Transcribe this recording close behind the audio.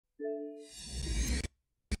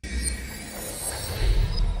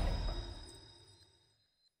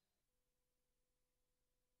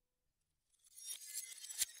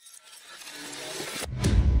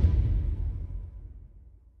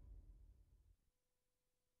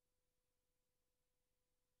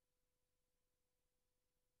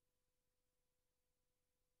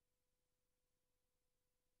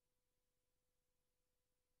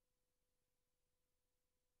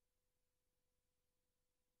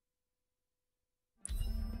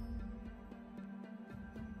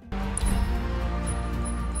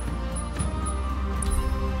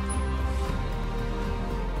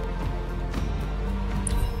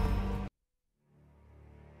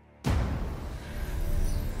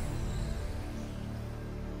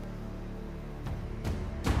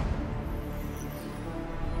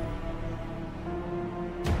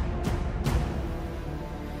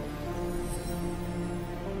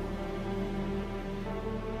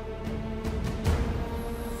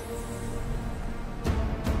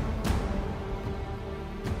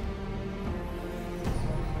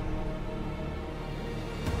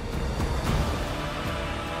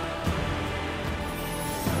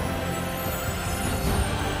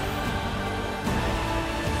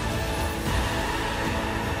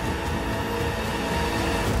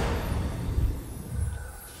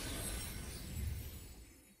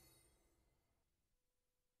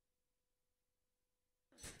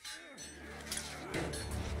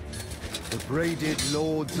The braided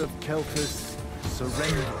lords of Kelthus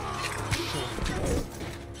surrendered.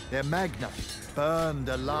 Their magna burned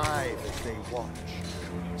alive as they watched.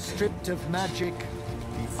 Stripped of magic,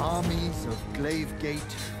 the armies of Glavegate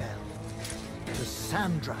fell. To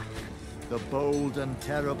Sandrak, the bold and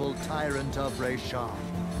terrible tyrant of Reshar.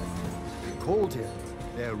 They called him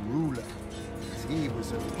their ruler, as he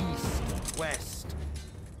was of east and west,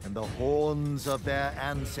 and the horns of their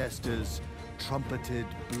ancestors trumpeted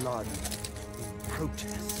blood in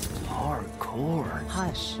protest. Hardcore.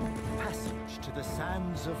 Hush. Passage to the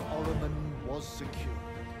sands of Oromon was secured.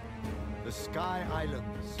 The Sky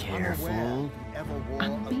Islands, Careful. unaware the Everwar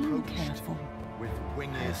I'm being approached careful. with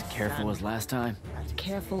winged As careful as last time.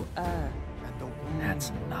 Careful, and the wound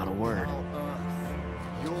That's not a word. now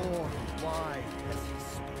earth, your wide as he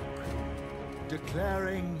spoke,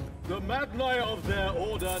 declaring The Magni of their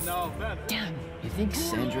order now vanish. damn. You think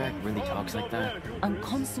Sandrak really talks like that? I'm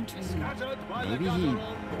concentrating. Maybe he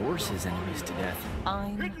bores his enemies to death.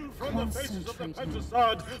 I'm Hidden from the faces of the concentrating.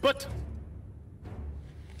 Pentastad, but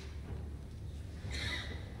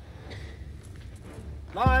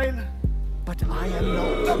Line. but I am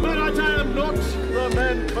not. But I am not the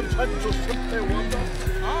men content to simply wonder.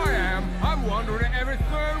 I am. I'm wondering every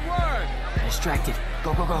third word. Distracted.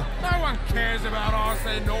 Go, go, go. No one cares about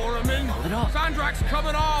Arsene Norman. Hold it up. Sandrak's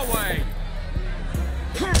coming our way.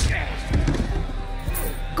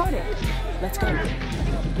 Got it. Let's go. Ladies,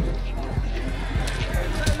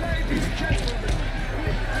 gentlemen,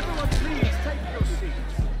 everyone please take your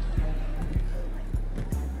seats.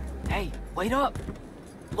 Hey, wait up.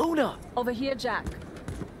 Luna. Over here, Jack.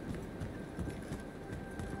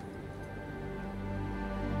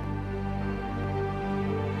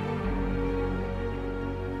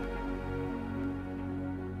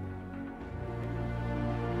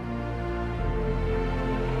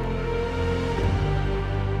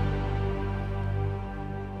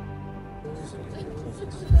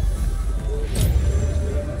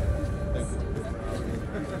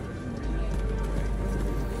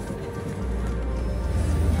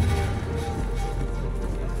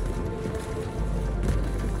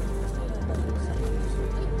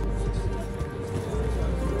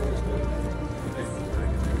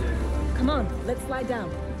 Come on, let's slide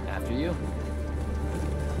down. After you.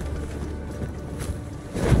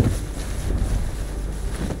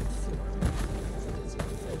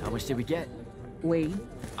 How much did we get? We?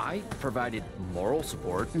 I provided moral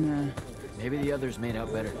support. Nah. Maybe the others made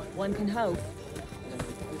out better. One can hope.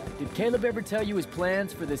 Did Caleb ever tell you his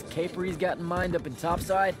plans for this caper he's got in mind up in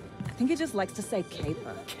Topside? I think he just likes to say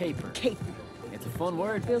caper. Caper. Caper. It's a fun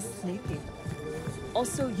word. Feels sneaky.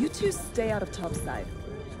 Also, you two stay out of Topside.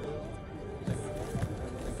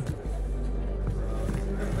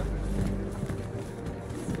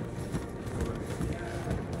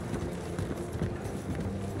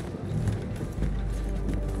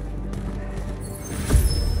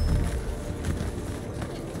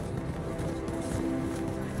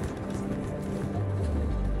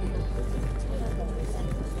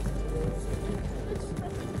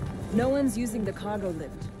 No one's using the cargo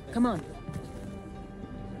lift. Come on.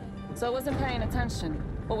 So I wasn't paying attention.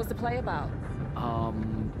 What was the play about?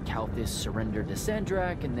 Kalthus surrendered to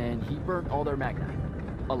Sandrak, and then he burnt all their magni.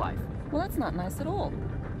 Alive. Well, that's not nice at all.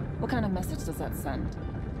 What kind of message does that send?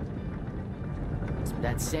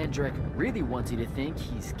 That Sandrak really wants you to think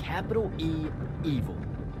he's capital E evil.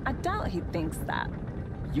 I doubt he thinks that.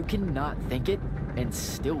 You cannot think it and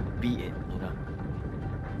still be it, Luna.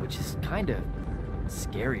 Which is kind of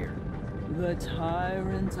scarier. The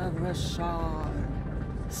tyrant of Reshar.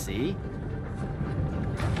 See?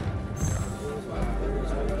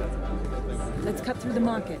 Let's cut through the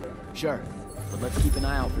market. Sure, but let's keep an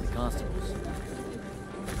eye out for the constables.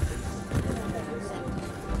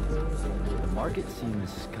 The market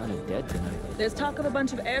seems kind of dead tonight. There's talk of a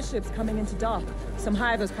bunch of airships coming into dock. Some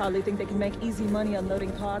hivers probably think they can make easy money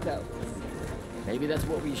unloading cargo. Maybe that's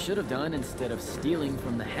what we should have done instead of stealing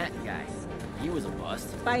from the hat guy. He was a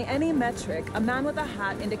bust. By any metric, a man with a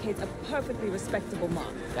hat indicates a perfectly respectable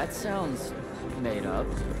mark. That sounds made up.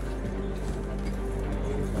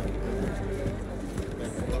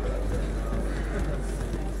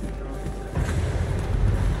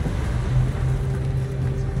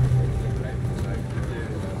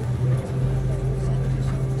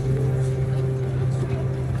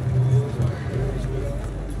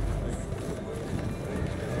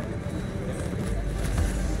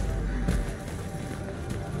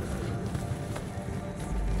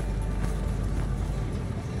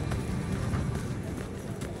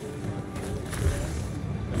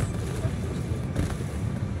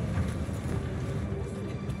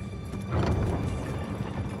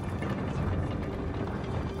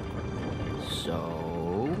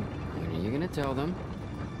 tell them.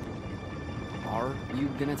 Are you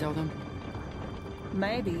gonna tell them?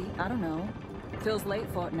 Maybe, I don't know. Feels late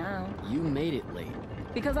for it now. You made it late.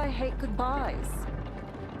 Because I hate goodbyes.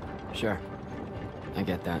 Sure. I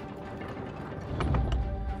get that.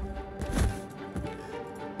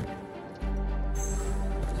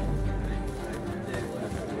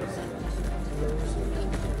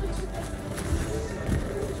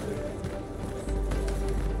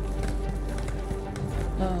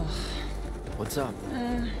 Oh. What's up?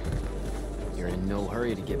 You're in no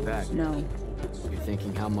hurry to get back. No. You're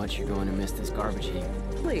thinking how much you're going to miss this garbage heap.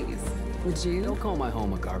 Please, would you? Don't call my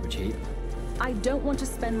home a garbage heap. I don't want to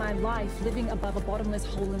spend my life living above a bottomless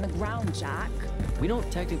hole in the ground, Jack. We don't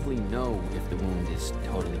technically know if the wound is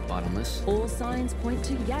totally bottomless. All signs point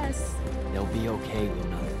to yes. They'll be okay,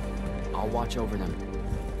 Luna. I'll watch over them.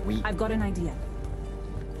 I've got an idea.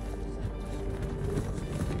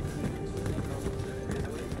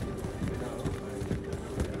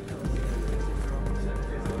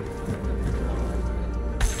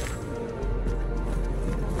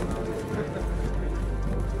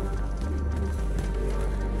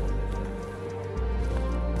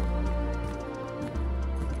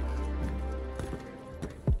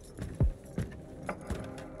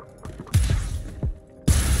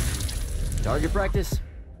 Target practice?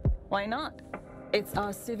 Why not? It's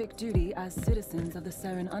our civic duty as citizens of the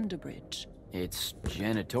Seren Underbridge. It's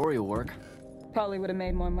janitorial work. Probably would have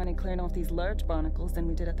made more money clearing off these lurch barnacles than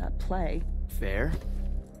we did at that play. Fair.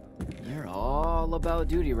 You're all about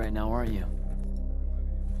duty right now, aren't you?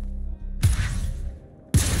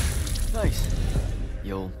 Nice.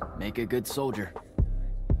 You'll make a good soldier.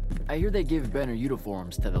 I hear they give better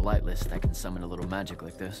uniforms to the lightless that can summon a little magic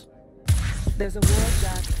like this. There's a war,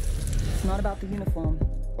 Jack. It's not about the uniform.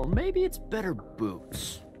 Or maybe it's better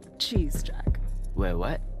boots. Cheese, Jack. Wait,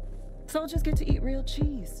 what? Soldiers get to eat real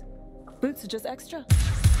cheese. Boots are just extra.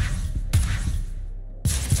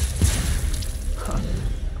 Huh.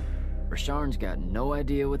 Rasharn's got no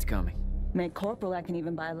idea what's coming. Made corporal, I can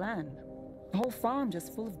even buy land. The whole farm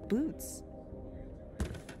just full of boots.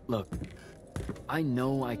 Look, I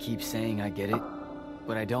know I keep saying I get it,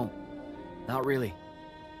 but I don't. Not really.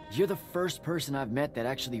 You're the first person I've met that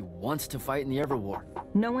actually wants to fight in the Everwar.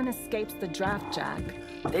 No one escapes the draft, Jack.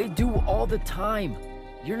 They do all the time.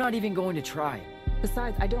 You're not even going to try.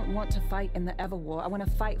 Besides, I don't want to fight in the Everwar. I want to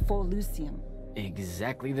fight for Lucium.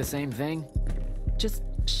 Exactly the same thing? Just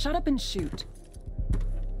shut up and shoot.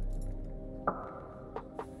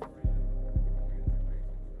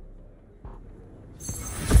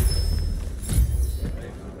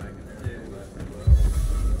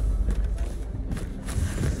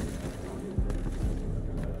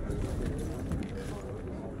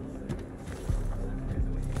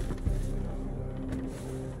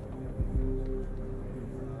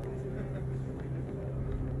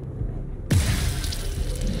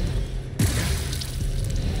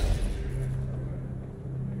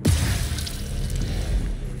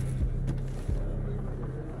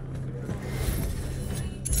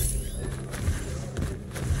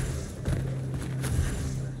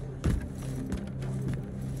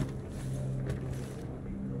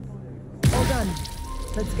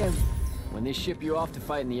 Let's go. When they ship you off to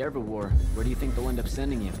fight in the Everwar, where do you think they'll end up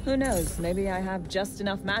sending you? Who knows? Maybe I have just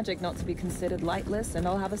enough magic not to be considered lightless, and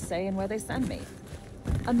I'll have a say in where they send me.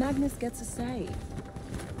 A Magnus gets a say.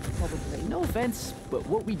 Probably. No offense, but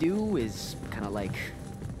what we do is kind of like...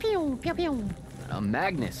 pew, pew, pew. A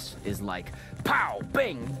Magnus is like... pow,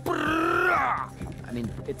 bang, brrrah! I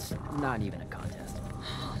mean, it's not even a contest.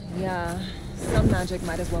 Yeah, some magic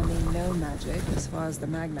might as well mean no magic, as far as the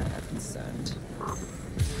Magna are concerned.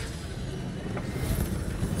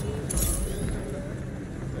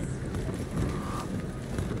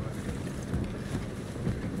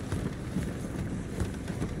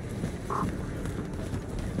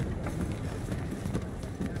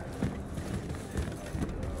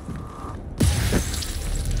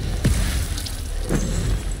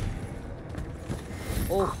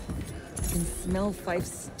 Oh, I can smell Fife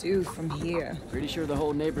stew from here. Pretty sure the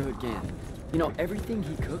whole neighborhood can. You know, everything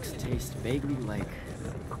he cooks tastes vaguely like...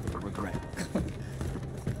 regret.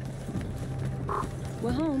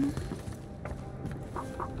 We're home.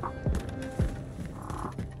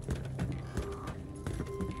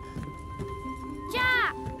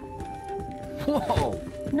 Jack! Whoa!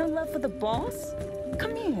 No love for the boss?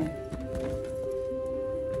 Come here.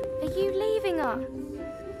 Are you leaving us?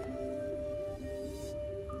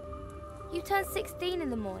 You turned 16 in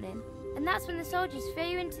the morning, and that's when the soldiers throw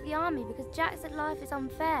you into the army because Jack said life is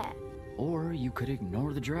unfair. Or you could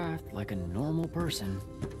ignore the draft like a normal person.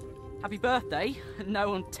 Happy birthday. No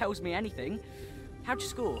one tells me anything. How'd you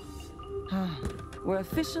score? We're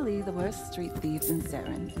officially the worst street thieves in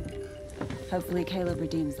Saren. Hopefully Caleb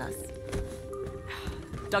redeems us.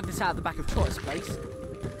 Dug this out of the back of Trotter's place.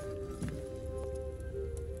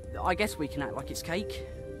 I guess we can act like it's cake.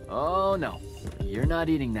 Oh no, you're not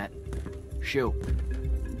eating that. Shoo.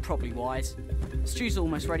 Probably wise. Stew's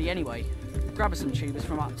almost ready anyway. Grab us some tubers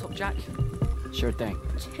from up top, Jack. Sure thing.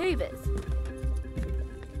 Tubers.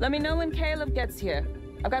 Let me know when Caleb gets here.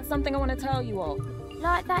 I've got something I want to tell you all.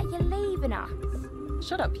 Like that you're leaving us.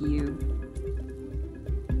 Shut up, you.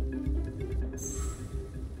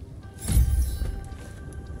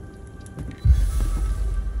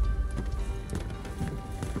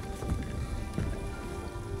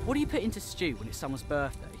 What do you put into stew when it's someone's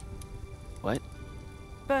birthday? What?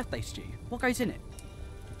 Birthday stew. What goes in it?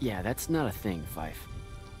 Yeah, that's not a thing, Fife.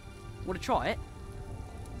 Want to try it?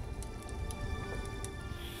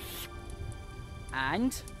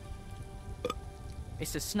 And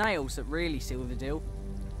it's the snails that really seal the deal.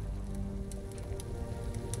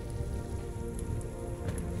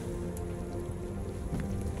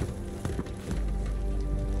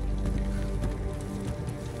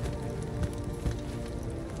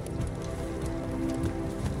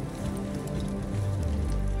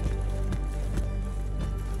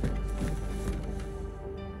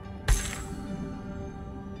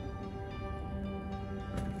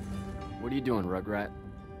 What are you doing, Rugrat?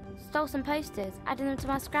 Stole some posters, added them to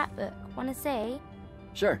my scrapbook. Wanna see?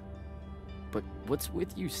 Sure. But what's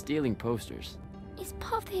with you stealing posters? It's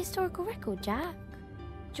part of the historical record, Jack.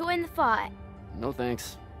 Join the fight. No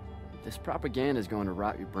thanks. This propaganda's going to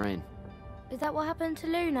rot your brain. Is that what happened to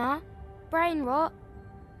Luna? Brain rot?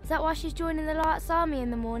 Is that why she's joining the Lights Army in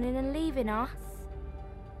the morning and leaving us?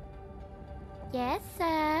 Yes,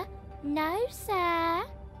 sir. No, sir.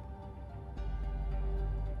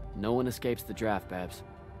 No one escapes the draft, Babs.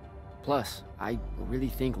 Plus, I really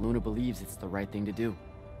think Luna believes it's the right thing to do.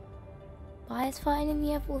 Why is fighting in the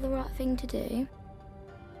Everwall the right thing to do?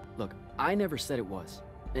 Look, I never said it was.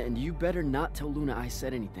 And you better not tell Luna I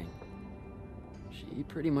said anything. She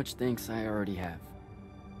pretty much thinks I already have.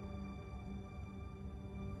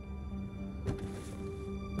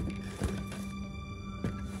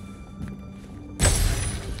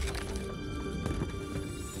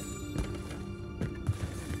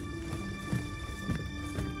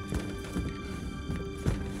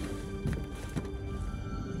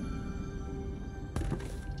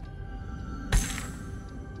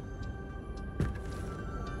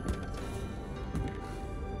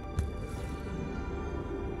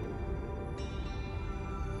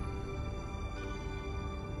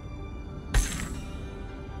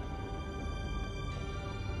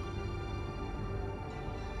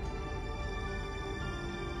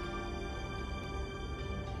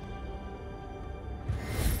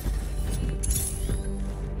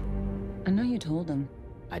 I know you told him.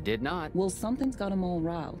 I did not. Well, something's got him all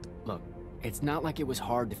riled. Look, it's not like it was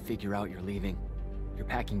hard to figure out you're leaving. You're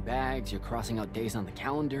packing bags, you're crossing out days on the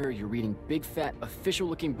calendar, you're reading big fat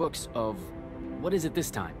official-looking books of... what is it this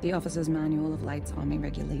time? The Officer's Manual of Lights Army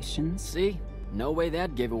Regulations. See? No way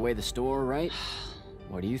that gave away the store, right?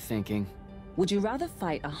 What are you thinking? Would you rather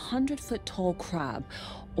fight 100-foot tall crab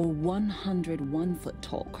or 101-foot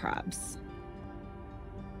tall crabs?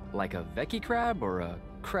 Like a Vecchi crab or a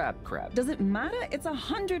crab crab? Does it matter? It's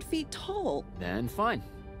 100 feet tall. Then fine.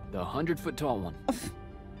 The 100-foot tall one.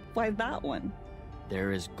 Why that one?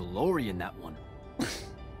 There is glory in that one.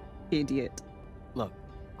 Idiot. Look,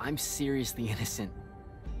 I'm seriously innocent.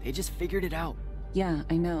 They just figured it out. Yeah,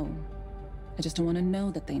 I know. I just don't want to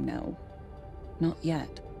know that they know. Not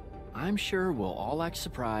yet. I'm sure we'll all act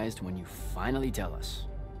surprised when you finally tell us.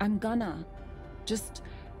 I'm gonna. Just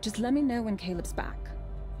let me know when Caleb's back.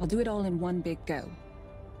 I'll do it all in one big go.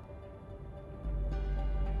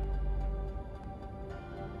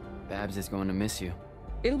 Babs is going to miss you.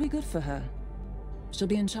 It'll be good for her. She'll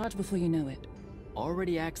be in charge before you know it.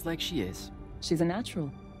 Already acts like she is. She's a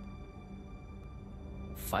natural.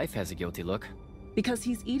 Fife has a guilty look. Because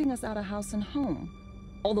he's eating us out of house and home.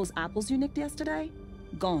 All those apples you nicked yesterday?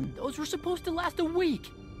 Gone. Those were supposed to last a week.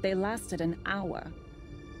 They lasted an hour.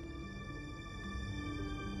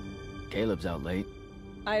 Caleb's out late.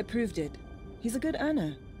 I approved it. He's a good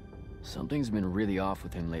earner. Something's been really off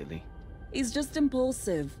with him lately. He's just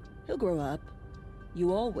impulsive. He'll grow up.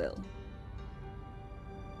 You all will.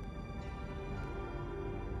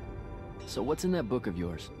 So what's in that book of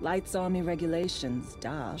yours? Lights Army Regulations,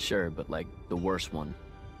 duh. Sure, but like the worst one.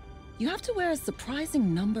 You have to wear a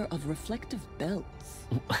surprising number of reflective belts.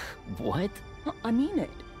 What? I mean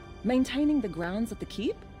it. Maintaining the grounds at the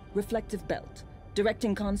keep? Reflective belt.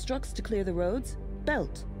 Directing constructs to clear the roads?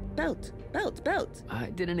 Belt. Belt. Belt. I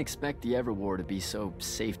didn't expect the Everwar to be so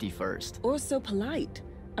safety first. Or so polite.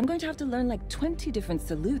 I'm going to have to learn like 20 different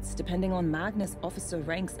salutes depending on Magnus officer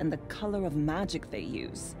ranks and the color of magic they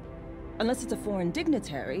use. Unless it's a foreign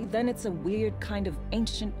dignitary, then it's a weird kind of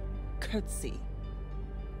ancient curtsy.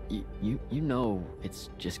 You know it's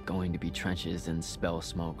just going to be trenches and spell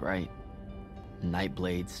smoke, right?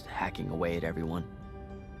 Nightblades hacking away at everyone.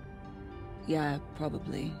 Yeah,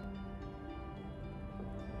 probably.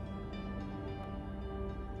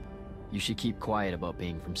 You should keep quiet about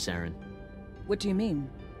being from Saren. What do you mean?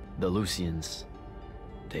 The Lucians,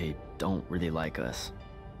 they don't really like us.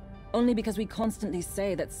 Only because we constantly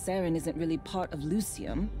say that Saren isn't really part of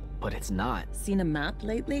Lucium. But it's not. Seen a map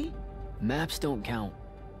lately? Maps don't count.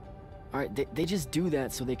 Alright, they just do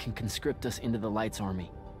that so they can conscript us into the Light's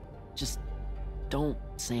army. Just don't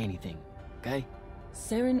say anything, okay?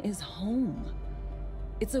 Saren is home.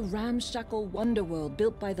 It's a ramshackle wonderworld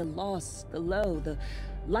built by the lost, the low, the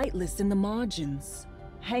lightless in the margins,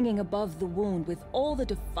 hanging above the wound with all the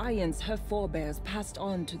defiance her forebears passed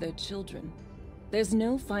on to their children. There's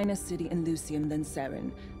no finer city in Lucium than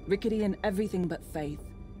Saren, rickety in everything but faith.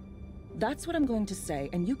 That's what I'm going to say,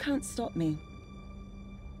 and you can't stop me.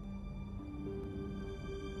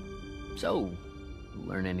 So,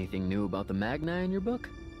 learn anything new about the Magni in your book?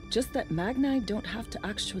 Just that Magni don't have to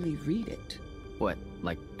actually read it. What,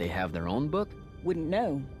 like they have their own book? Wouldn't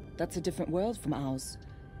know. That's a different world from ours.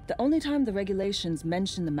 The only time the regulations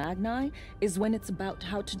mention the Magni is when it's about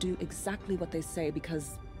how to do exactly what they say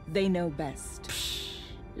because they know best. Psh,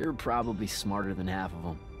 you're probably smarter than half of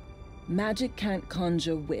them. Magic can't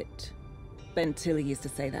conjure wit. Ben Tilly used to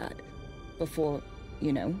say that. Before,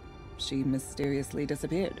 you know, she mysteriously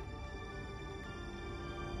disappeared.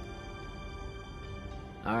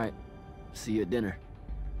 Alright, see you at dinner.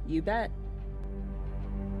 You bet.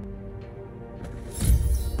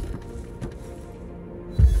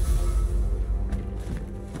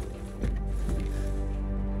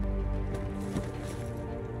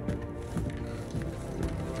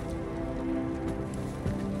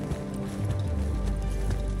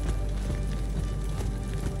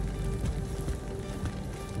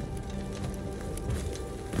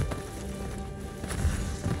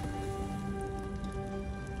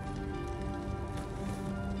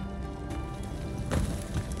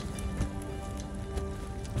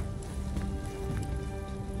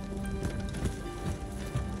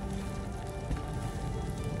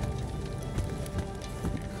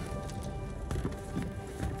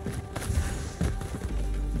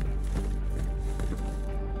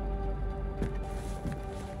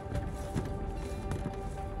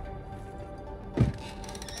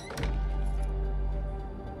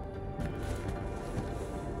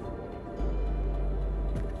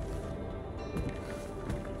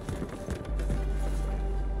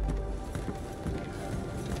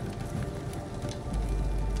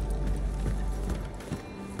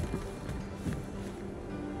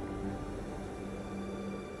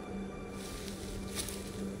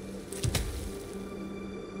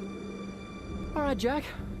 Alright, Jack.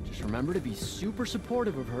 Just remember to be super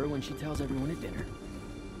supportive of her when she tells everyone at dinner.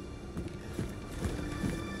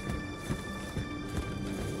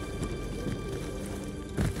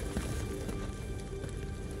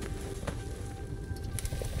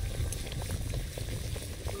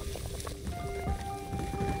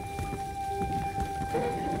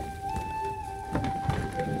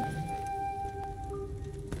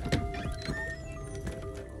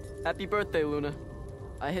 Happy birthday, Luna.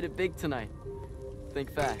 I hit it big tonight.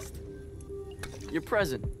 Think fast. Your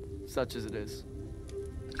present, such as it is.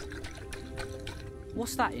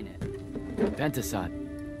 What's that in it?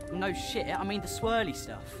 Pentasod. No shit, I mean the swirly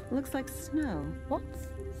stuff. Looks like snow. What's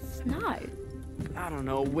snow? I don't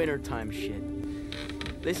know, wintertime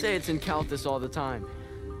shit. They say it's in Calthus all the time.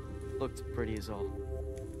 Looked pretty as all.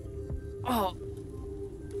 Oh!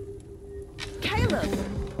 Caleb!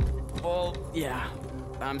 Oh, yeah.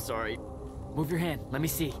 I'm sorry. Move your hand, let me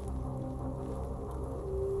see.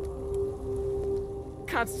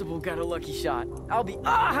 Constable got a lucky shot. I'll be—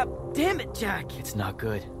 Ah! Damn it, Jack! It's not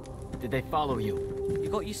good. Did they follow you? You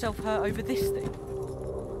got yourself hurt over this thing?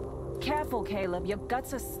 Careful, Caleb. Your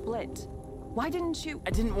guts are split. Why didn't you— I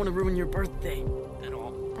didn't want to ruin your birthday at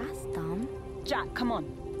all. That's dumb. Jack, come on.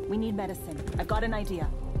 We need medicine. I've got an idea.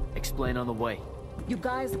 Explain on the way. You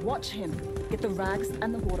guys watch him. Get the rags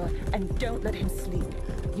and the water, and don't let him sleep.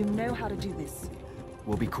 You know how to do this.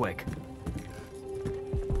 We'll be quick.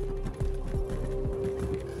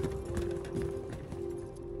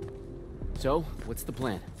 So, what's the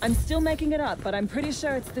plan? I'm still making it up, but I'm pretty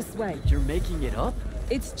sure it's this way. You're making it up?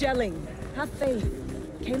 It's gelling. Have faith.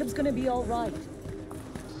 Caleb's gonna be all right.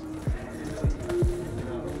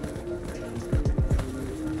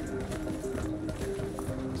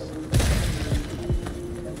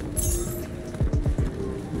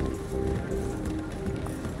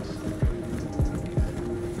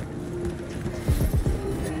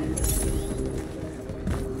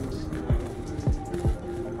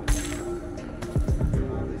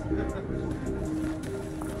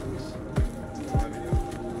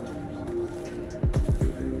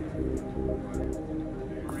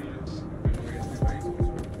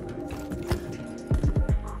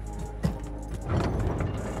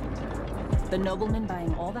 The nobleman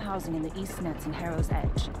buying all the housing in the East Nets and Harrow's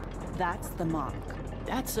Edge. That's the mark.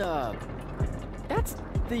 That's the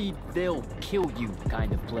they'll kill you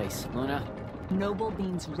kind of place, Luna. Noble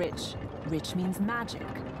means rich. Rich means magic.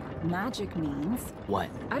 Magic means... What?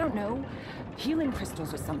 I don't know. Healing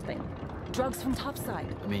crystals or something. Drugs from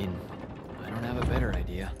topside. I mean, I don't have a better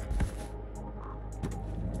idea.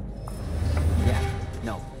 Yeah,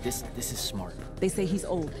 no, this is smart. They say he's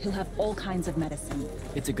old. He'll have all kinds of medicine.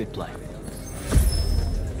 It's a good play.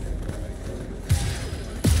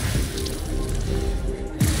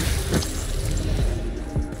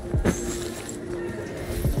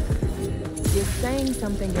 You're saying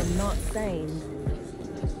something you're not saying.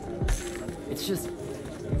 It's just,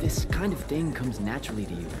 this kind of thing comes naturally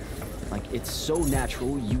to you. Like, it's so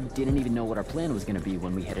natural, you didn't even know what our plan was gonna be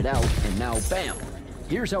when we headed out, and now, bam!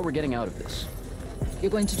 Here's how we're getting out of this.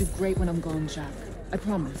 You're going to do great when I'm gone, Jack. I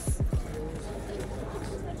promise.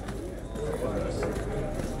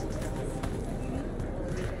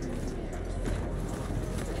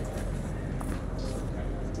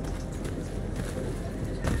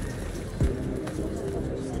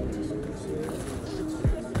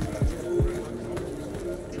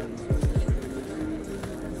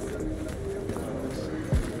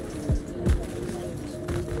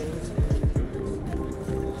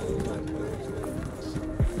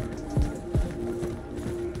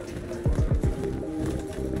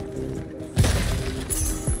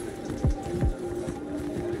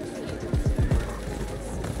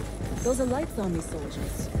 Those are Lights Army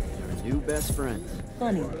soldiers. Our new best friends.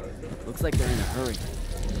 Funny. Looks like they're in a hurry.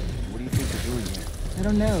 What do you think they're doing here? I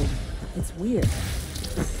don't know. It's weird.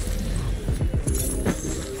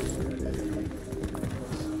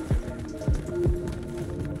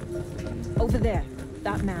 Over there.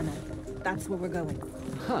 That manor. That's where we're going.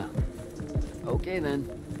 Huh. Okay then.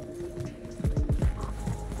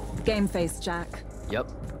 Game face, Jack. Yep.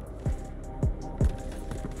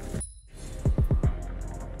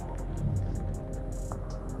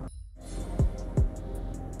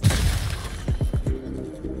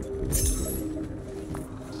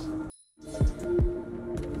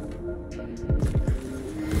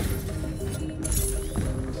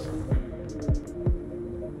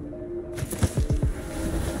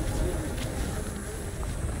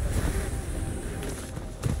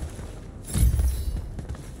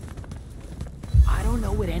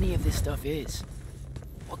 What any of this stuff is.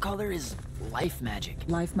 What color is life magic?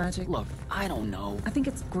 Life magic? Look, I don't know. I think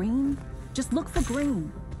it's green. Just look for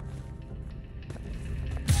green.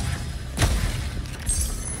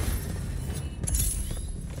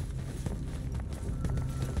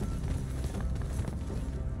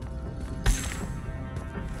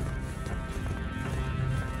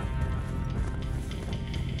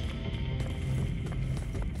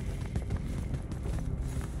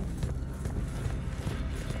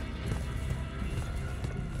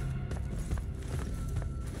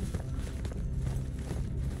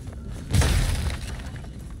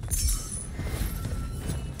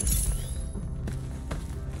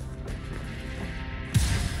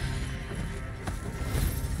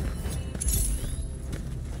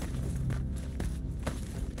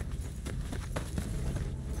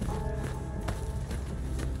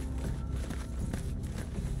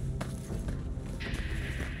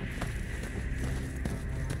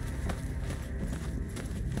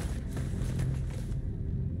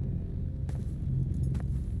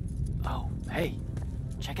 Hey,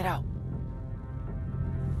 check it out.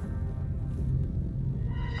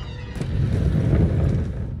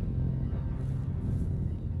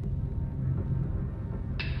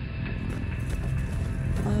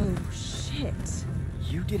 Oh, shit.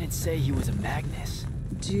 You didn't say he was a Magnus.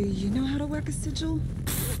 Do you know how to work a sigil?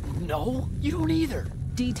 No, you don't either.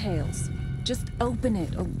 Details. Just open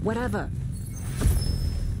it, or whatever.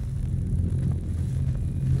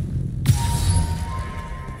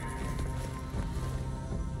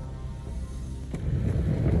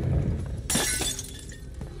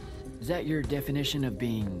 Is that your definition of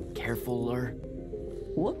being carefuler?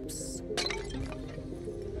 Whoops.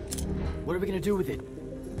 What are we gonna do with it?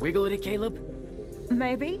 Wiggle it at Caleb?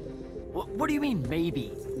 Maybe. What do you mean,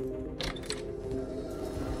 maybe?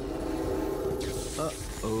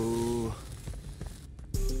 Uh-oh.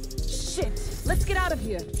 Shit! Let's get out of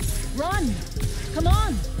here! Run! Come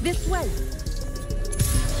on! This way!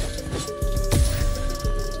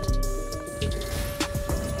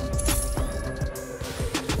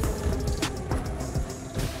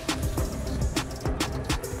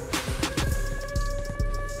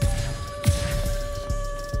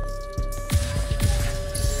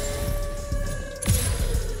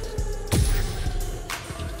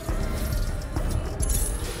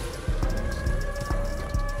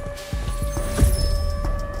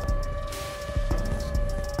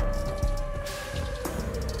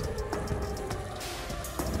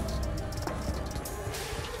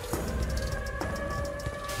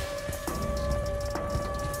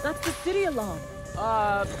 That's the city alarm.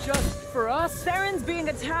 Just for us? Saren's being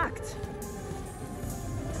attacked.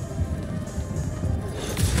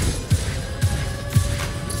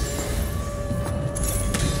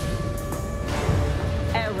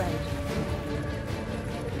 Air raid.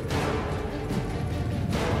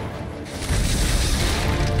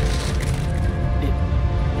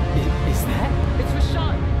 Is that? It's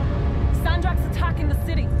Rashad. Sandrak's attacking the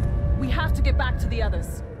city. We have to get back to the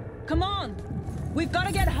others. Come on! We've got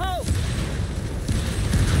to get home!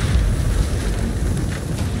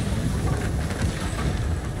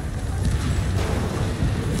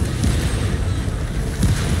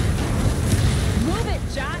 Move it,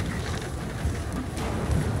 Jack!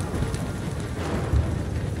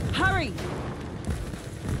 Hurry!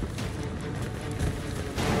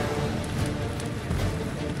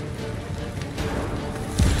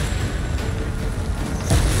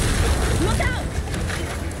 Look out!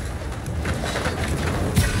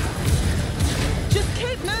 Just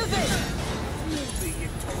keep moving!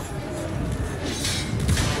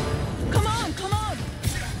 Come on, come on!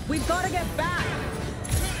 We've got to get back!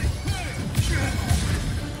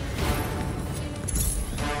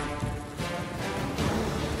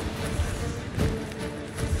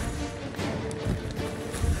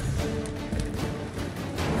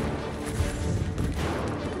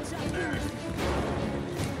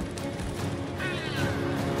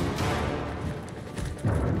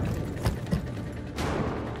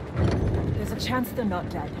 There's a chance they're not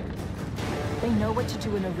dead. They know what to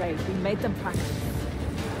do in a raid. We made them practice.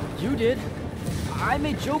 You did. I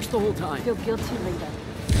made jokes the whole time. Feel guilty later.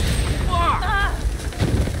 Ah!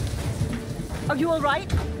 Are you all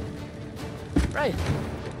right? Right.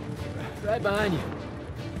 Right behind you.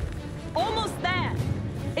 Almost there.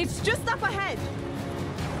 It's just up ahead.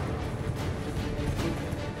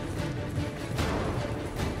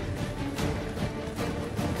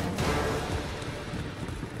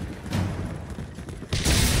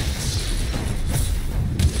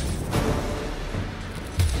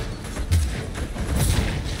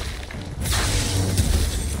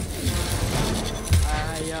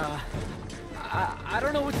 I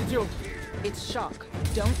don't know what to do. It's shock.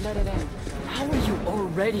 Don't let it in. How are you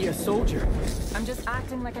already a soldier? I'm just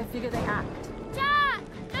acting like I figure they act. Jack!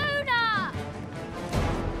 Luna!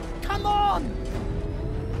 Come on!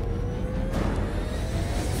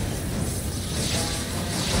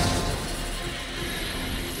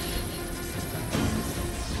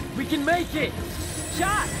 We can make it!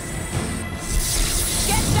 Jack!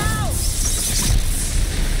 Get down!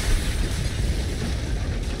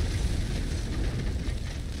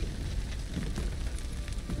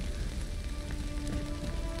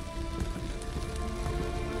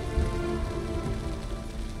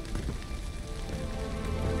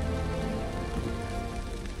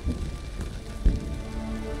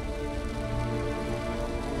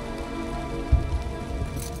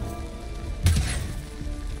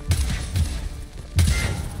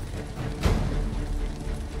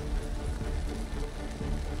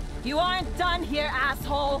 You aren't done here,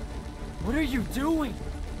 asshole! What are you doing?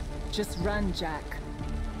 Just run, Jack.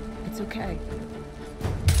 It's okay.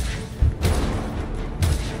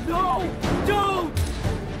 No! Don't!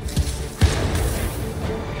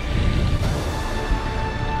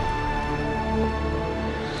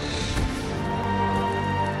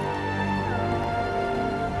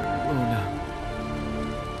 Luna.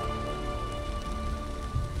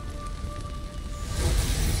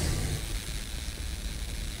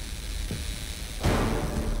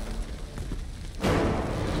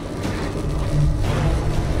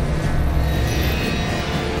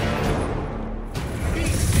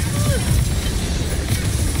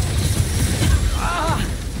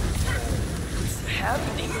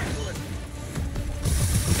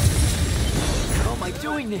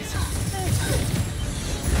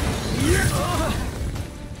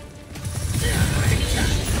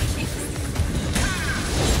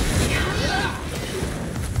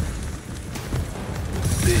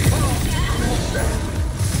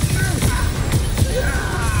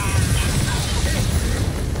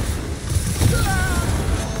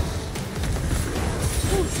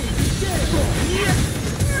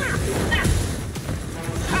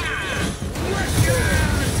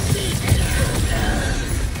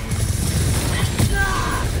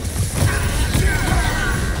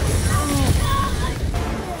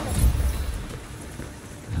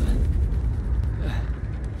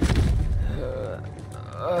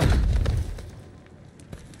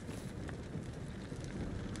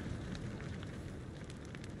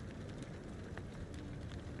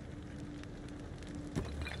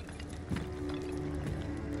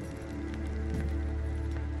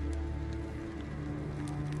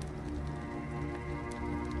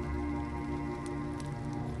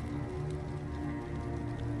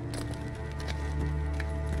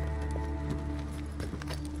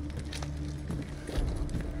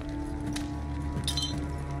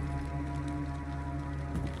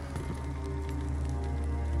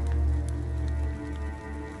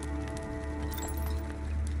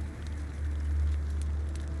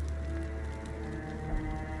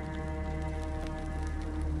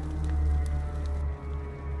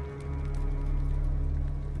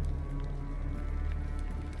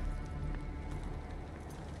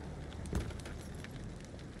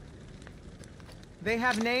 They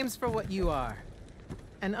have names for what you are.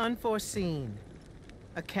 An unforeseen.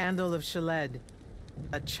 A candle of Shaled.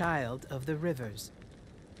 A child of the rivers.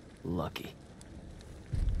 Lucky.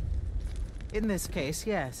 In this case,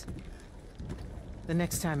 yes. The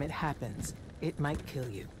next time it happens, it might kill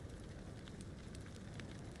you.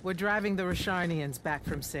 We're driving the Rasharnians back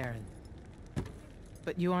from Saren.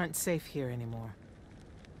 But you aren't safe here anymore.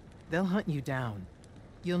 They'll hunt you down.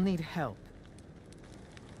 You'll need help.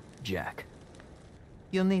 Jack.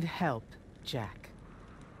 You'll need help, Jack.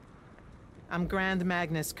 I'm Grand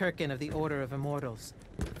Magnus Kirkin of the Order of Immortals.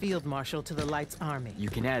 Field Marshal to the Light's army. You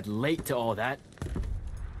can add late to all that.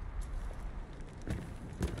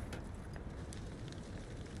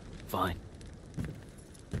 Fine.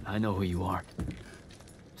 I know who you are.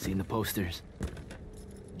 Seen the posters.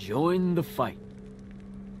 Join the fight.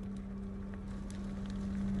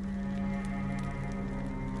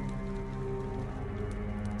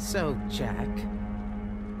 So, Jack,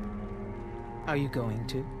 are you going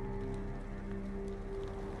to?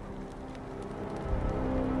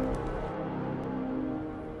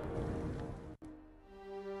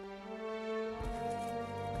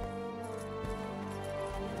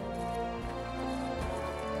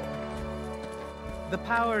 The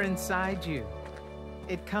power inside you,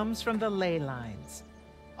 it comes from the ley lines.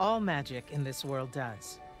 All magic in this world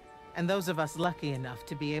does. And those of us lucky enough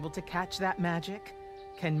to be able to catch that magic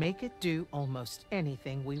can make it do almost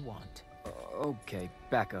anything we want. Okay,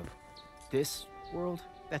 back up. This world?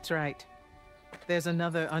 That's right. There's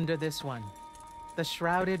another under this one. The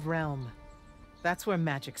Shrouded Realm. That's where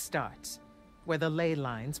magic starts. Where the ley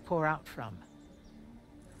lines pour out from.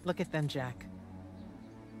 Look at them, Jack.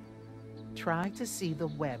 Try to see the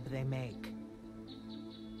web they make.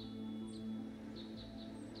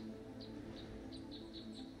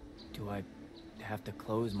 Do I have to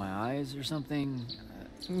close my eyes or something?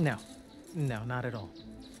 No. No, not at all.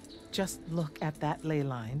 Just look at that ley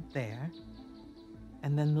line there,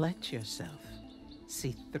 and then let yourself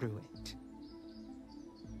see through it.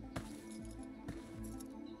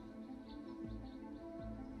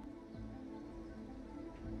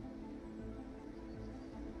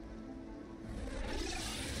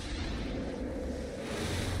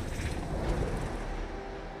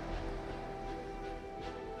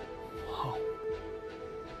 Whoa.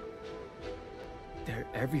 They're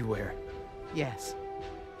everywhere. Yes.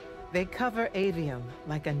 They cover Aveum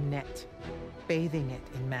like a net, bathing it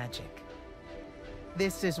in magic.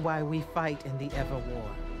 This is why we fight in the Everwar.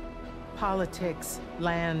 Politics,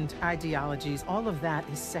 land, ideologies, all of that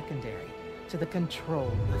is secondary to the control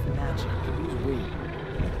of magic. Who's we?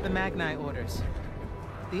 The Magni orders.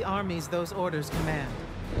 The armies those orders command.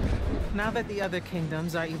 Now that the other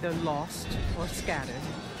kingdoms are either lost or scattered,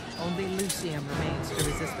 only Lucium remains to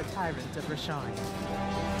resist the tyrant of Rasharn.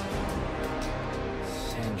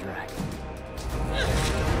 Sandrak.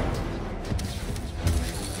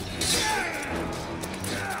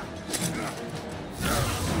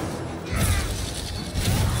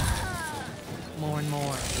 More and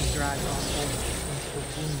more, he drives on forward into the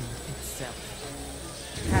womb itself,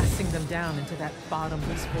 casting them down into that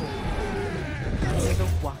bottomless hole, near the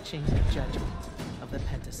watching judgment of the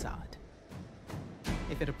Pentasod.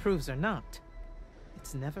 If it approves or not,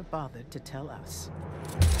 it's never bothered to tell us.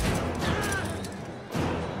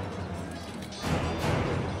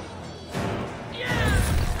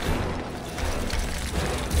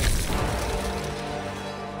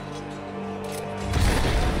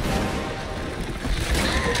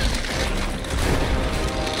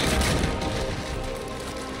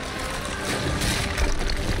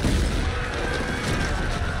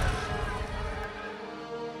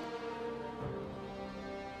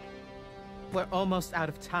 We're almost out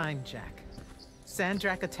of time, Jack.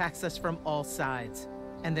 Sandrak attacks us from all sides,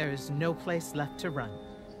 and there is no place left to run.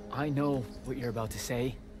 I know what you're about to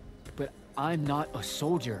say, but I'm not a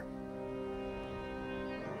soldier.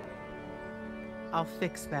 I'll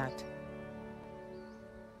fix that.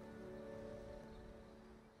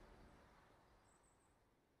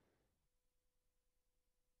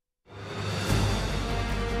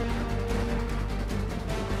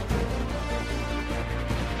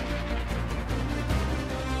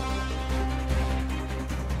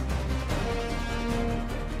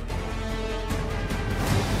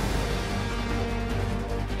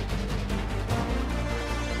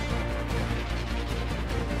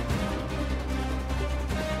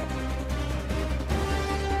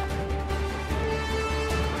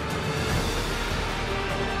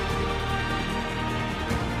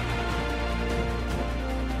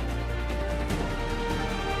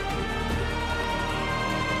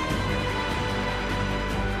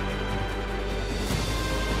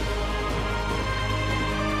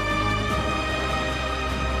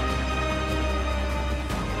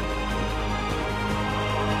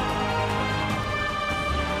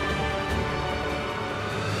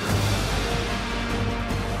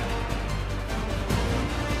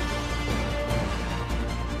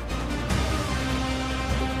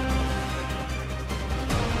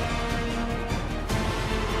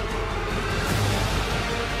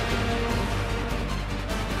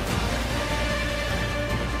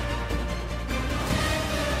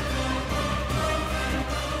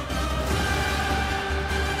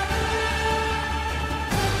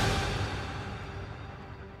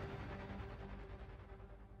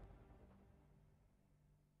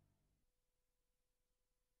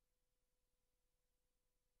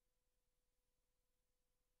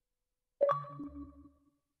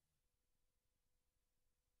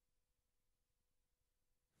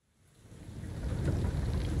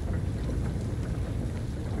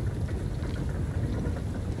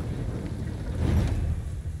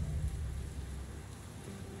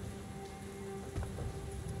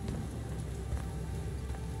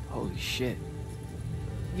 Holy shit.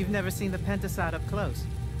 You've never seen the Pentasod up close.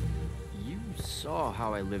 You saw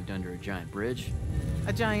how I lived under a giant bridge.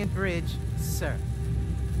 A giant bridge, sir.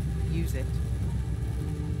 Use it.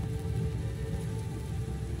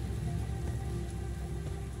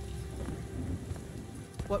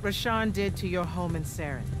 What Rasharn did to your home in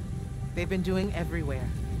Saren, they've been doing everywhere.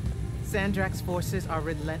 Sandrak's forces are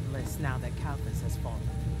relentless now that Kalthus has fallen.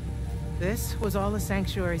 This was all a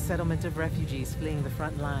sanctuary settlement of refugees fleeing the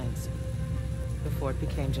front lines, before it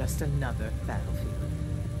became just another battlefield.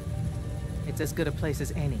 It's as good a place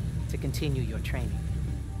as any to continue your training.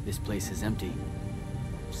 This place is empty.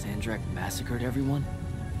 Sandrak massacred everyone?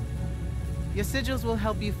 Your sigils will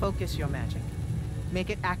help you focus your magic. Make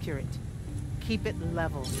it accurate. Keep it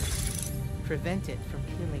level. Prevent it from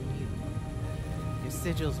killing you. Your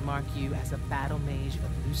sigils mark you as a battle mage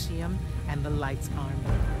of Lucium and the Light's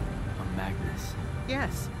army. A Magnus.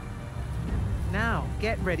 Yes. Now,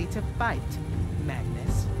 get ready to fight,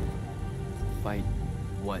 Magnus. Fight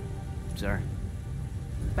what, sir?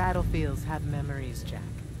 Battlefields have memories, Jack.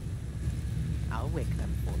 I'll wake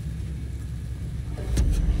them for you.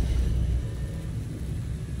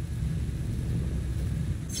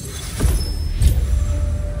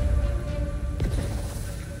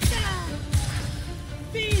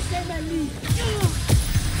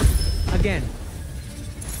 Again.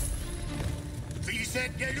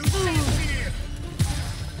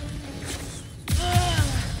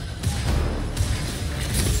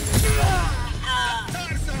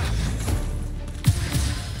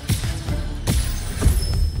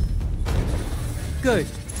 Good.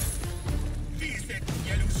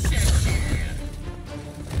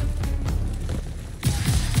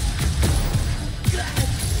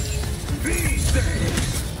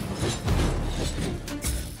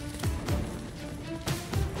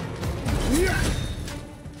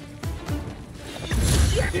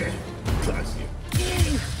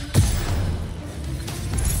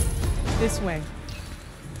 This way.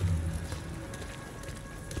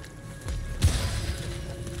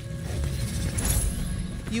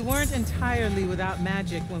 You weren't entirely without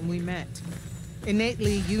magic when we met.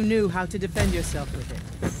 Innately, you knew how to defend yourself with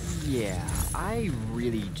it. Yeah, I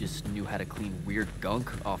really just knew how to clean weird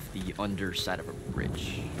gunk off the underside of a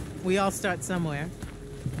bridge. We all start somewhere.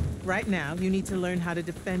 Right now, you need to learn how to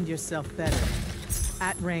defend yourself better.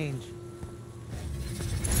 At range.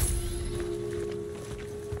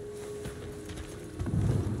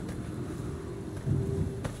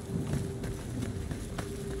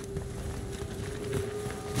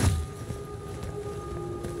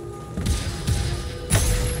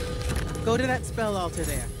 Go to that spell altar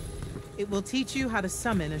there. It will teach you how to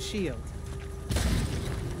summon a shield.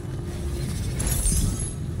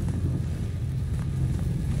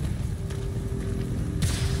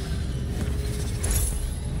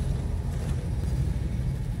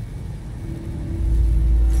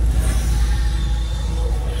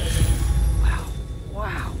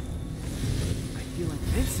 Wow. I feel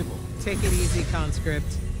invincible. Take it easy, conscript.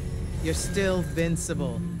 You're still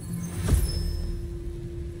vincible.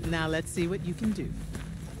 Now let's see what you can do.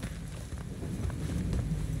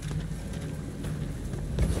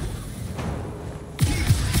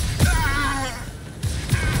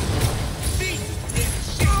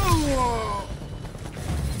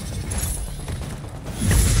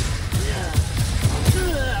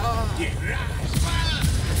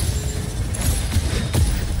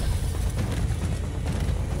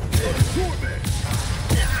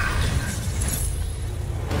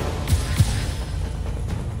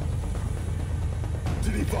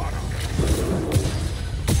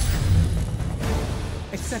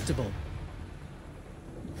 Acceptable.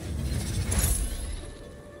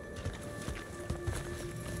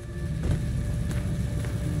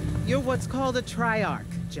 You're what's called a Triarch,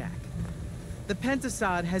 Jack. The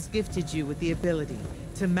Pentasod has gifted you with the ability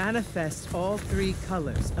to manifest all three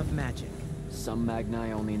colors of magic. Some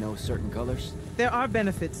Magni only know certain colors? There are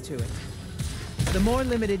benefits to it. The more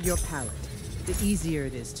limited your palette, the easier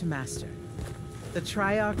it is to master. The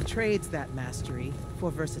Triarch trades that mastery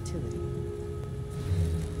for versatility.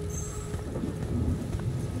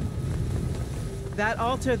 That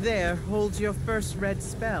altar there holds your first red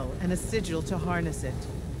spell and a sigil to harness it.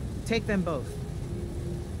 Take them both.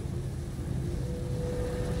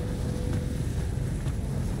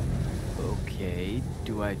 Okay,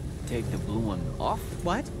 do I take the blue one off?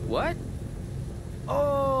 What? What?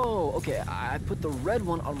 Oh, okay, I put the red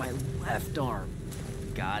one on my left arm.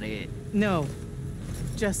 Got it. No.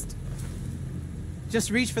 Just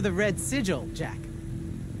reach for the red sigil, Jack.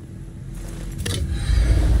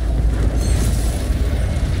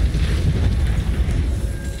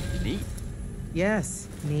 Neat. Yes,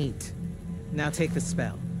 neat. Now take the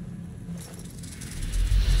spell.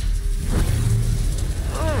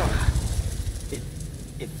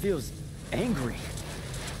 It feels angry.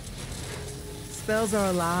 Spells are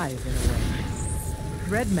alive in a way.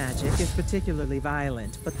 Red magic is particularly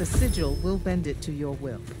violent, but the sigil will bend it to your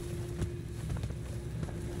will.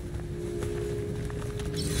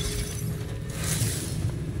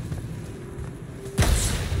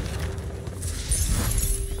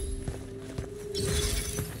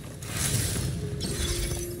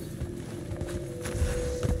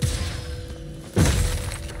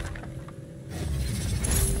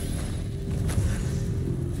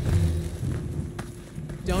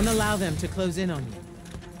 Don't allow them to close in on you.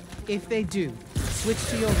 If they do, switch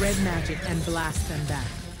to your red magic and blast them back.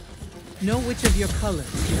 Know which of your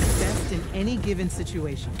colors is best in any given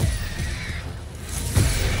situation.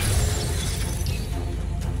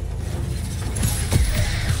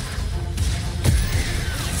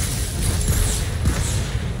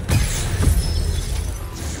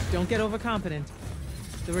 Don't get overconfident.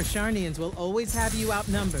 The Rasharnians will always have you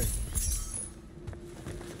outnumbered.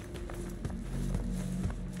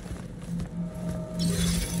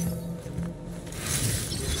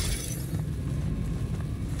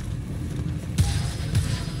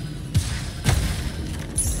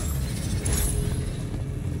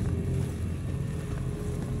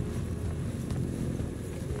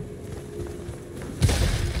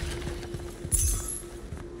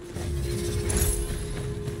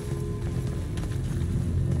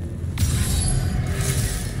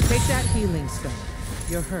 Take that healing stone.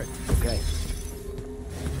 You're hurt. Okay.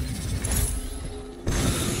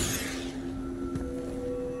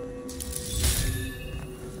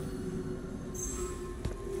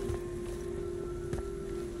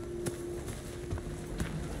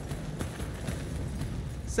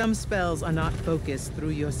 Some spells are not focused through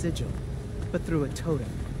your sigil, but through a totem.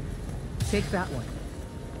 Take that one.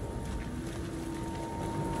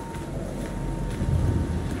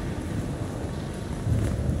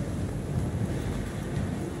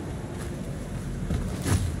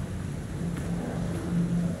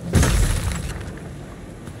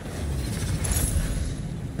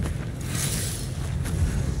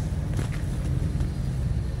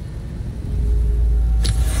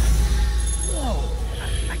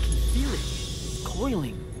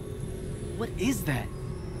 What is that?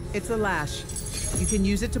 It's a lash. You can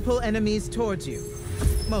use it to pull enemies towards you.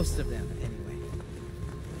 Most of them, anyway.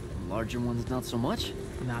 Larger ones, not so much?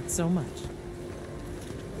 Not so much.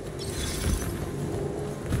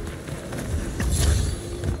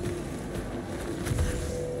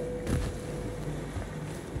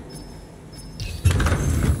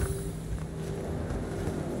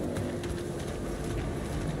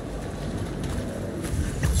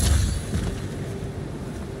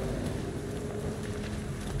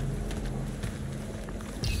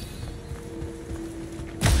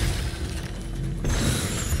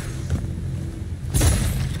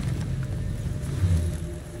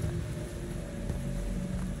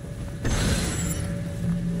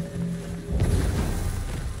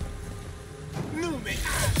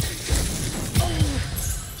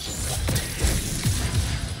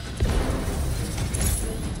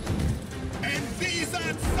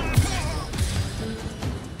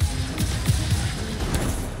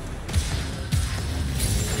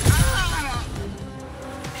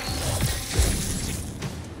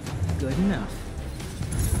 Good enough.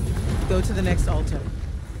 Go to the next altar.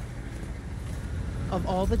 Of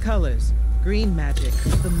all the colors, green magic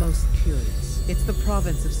is the most curious. It's the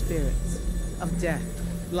province of spirits, of death,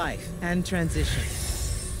 life, and transition.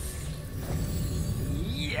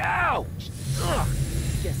 Yow! Ugh!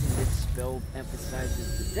 Guessing this spell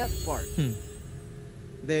emphasizes the death part.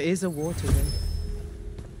 There is a war to win.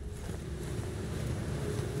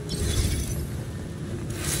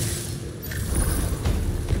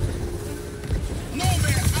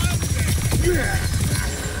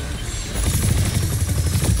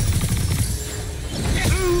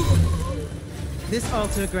 This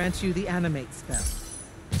altar grants you the animate spell.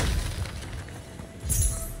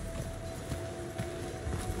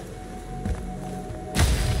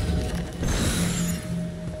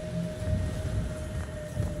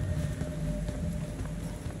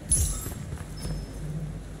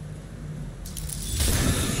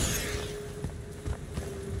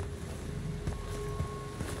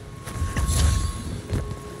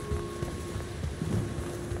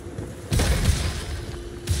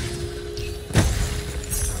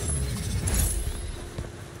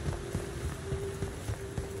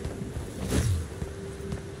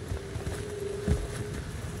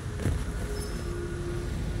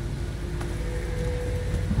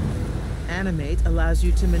 Animate allows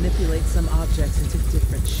you to manipulate some objects into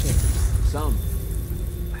different shapes. Some.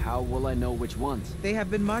 How will I know which ones? They have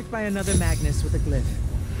been marked by another Magnus with a glyph.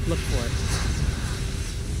 Look for it.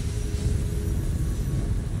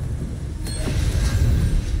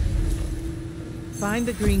 Find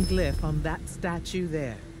the green glyph on that statue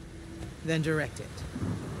there. Then direct it.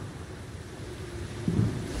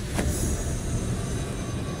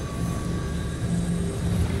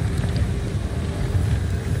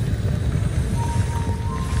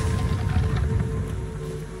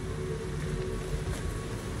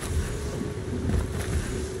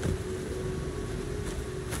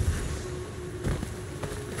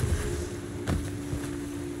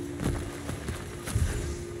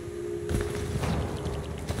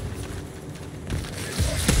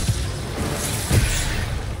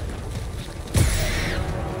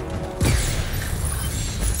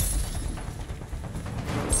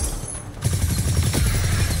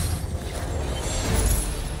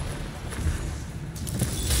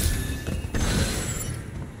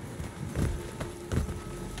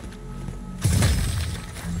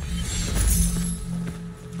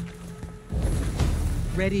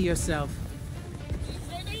 Ready yourself.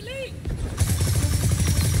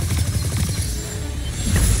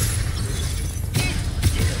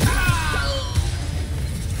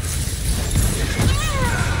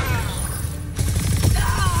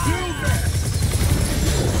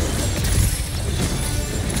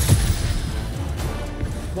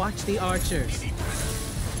 Watch the archers.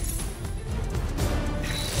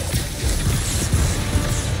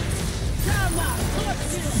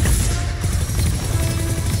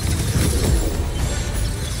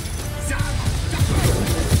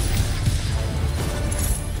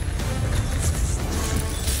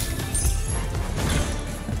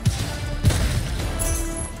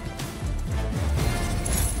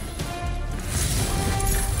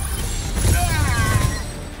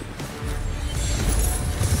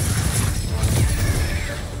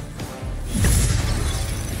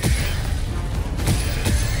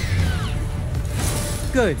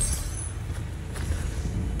 Good.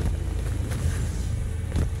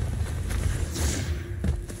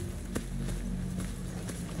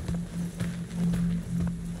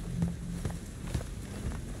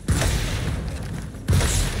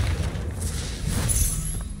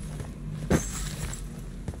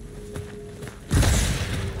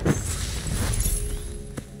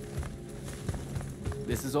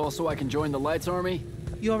 This is all so I can join the Lights Army?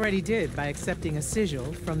 You already did by accepting a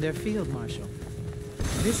sigil from their field marshal.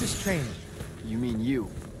 This is training. You mean you?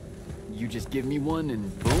 You just give me one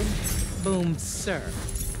and boom? Boom, sir.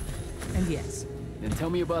 And yes. Then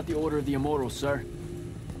tell me about the Order of the Immortals, sir.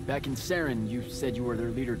 Back in Saren, you said you were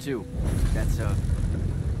their leader too. That's, are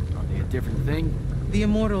they a different thing? The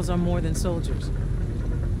Immortals are more than soldiers.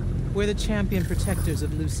 We're the champion protectors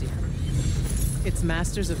of Lucia. It's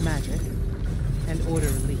masters of magic and Order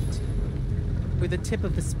elite. We're the tip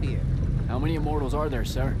of the spear. How many Immortals are there,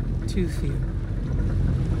 sir? Too few.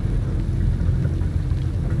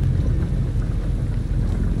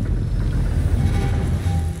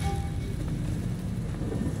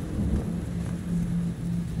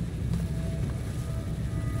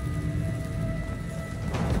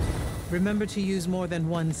 Remember to use more than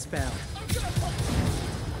one spell.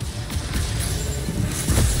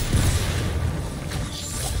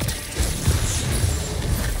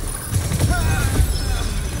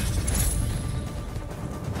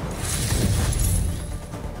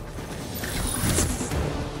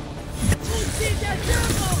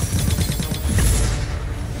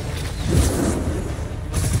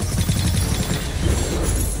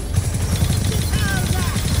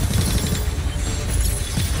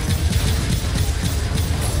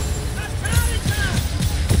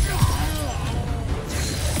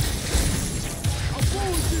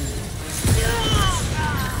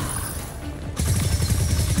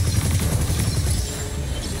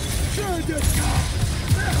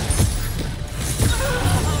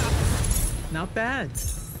 Not bad.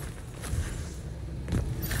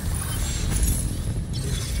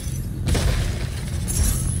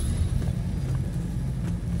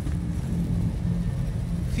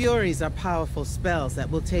 Furies are powerful spells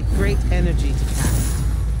that will take great energy to cast.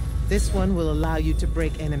 This one will allow you to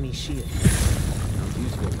break enemy shields. Sounds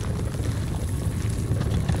useful.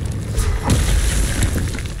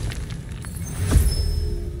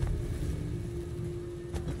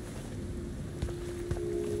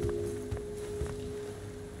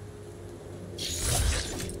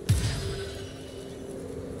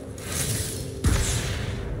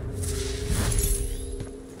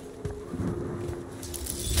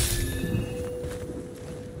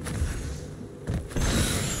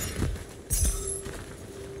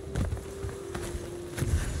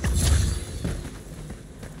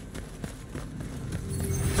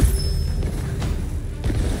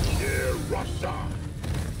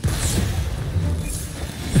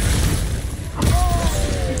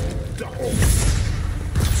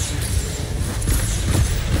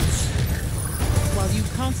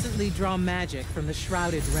 instantly draw magic from the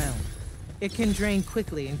Shrouded Realm. It can drain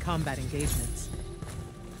quickly in combat engagements.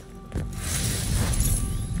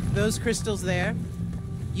 Those crystals there,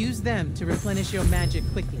 use them to replenish your magic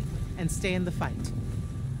quickly and stay in the fight.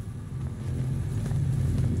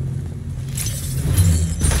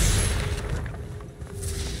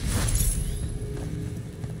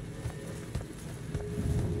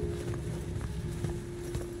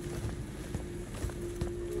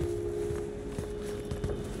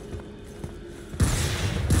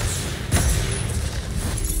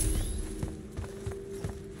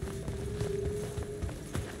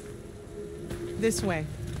 This way.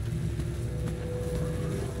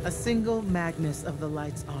 A single Magnus of the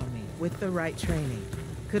Light's army, with the right training,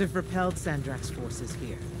 could have repelled Sandrak's forces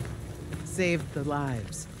here. Saved the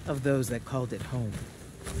lives of those that called it home.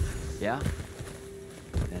 Yeah?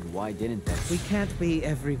 Then why didn't they? We can't be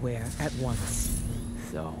everywhere at once.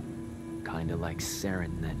 So, kinda like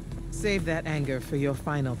Saren then. Save that anger for your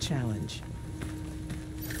final challenge.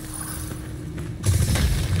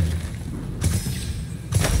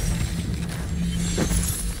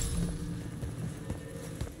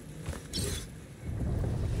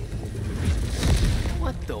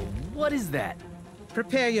 What is that?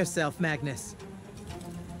 Prepare yourself, Magnus.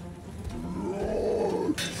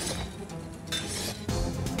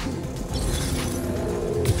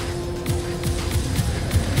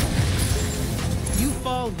 You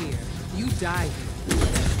fall here, you die here.